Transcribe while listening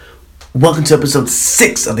Welcome to episode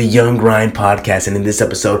 6 of the Young Grind podcast. And in this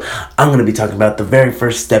episode, I'm going to be talking about the very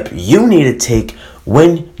first step you need to take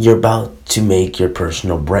when you're about to make your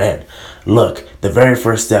personal brand. Look, the very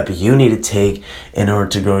first step you need to take in order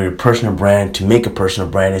to grow your personal brand, to make a personal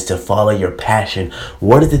brand, is to follow your passion.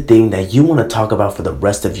 What is the thing that you want to talk about for the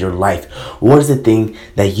rest of your life? What is the thing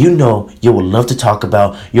that you know you would love to talk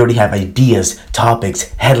about? You already have ideas,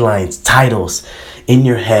 topics, headlines, titles in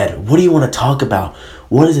your head. What do you want to talk about?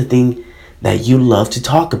 What is the thing that you love to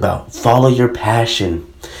talk about? Follow your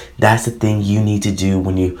passion. That's the thing you need to do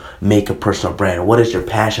when you make a personal brand. What is your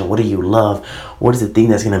passion? What do you love? What is the thing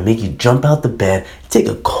that's going to make you jump out the bed, take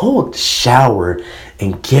a cold shower,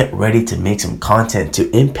 and get ready to make some content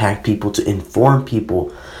to impact people, to inform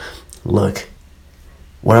people? Look,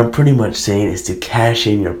 what I'm pretty much saying is to cash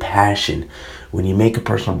in your passion. When you make a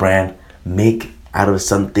personal brand, make out of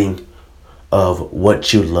something of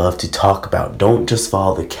what you love to talk about. Don't just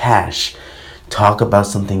follow the cash. Talk about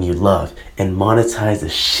something you love and monetize the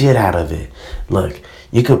shit out of it. Look,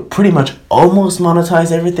 you could pretty much almost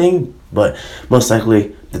monetize everything, but most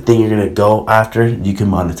likely the thing you're going to go after, you can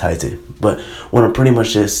monetize it. But what I'm pretty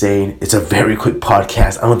much just saying, it's a very quick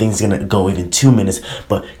podcast. I don't think it's going to go even 2 minutes,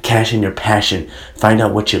 but cash in your passion. Find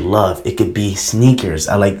out what you love. It could be sneakers.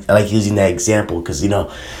 I like using that example because, you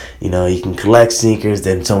can collect sneakers,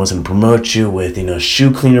 then someone's going to promote you with,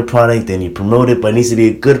 shoe cleaner product, then you promote it, but it needs to be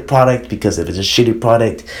a good product, because if it's a shitty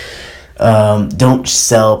product, don't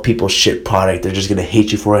sell people shit product. They're just going to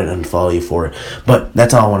hate you for it and unfollow you for it. But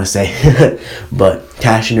that's all I want to say. But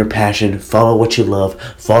cash in your passion, follow what you love,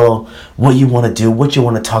 follow what you want to do, what you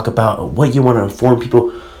want to talk about, what you want to inform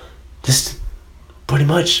people. Just pretty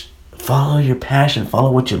much follow your passion,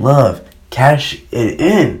 follow what you love, cash it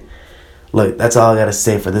in. Look, that's all I got to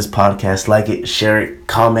say for this podcast. Like it, share it,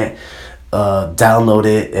 comment, download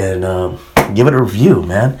it, and give it a review,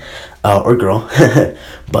 man, or girl.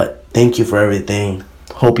 But thank you for everything.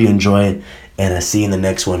 Hope you enjoy it, and I'll see you in the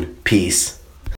next one. Peace.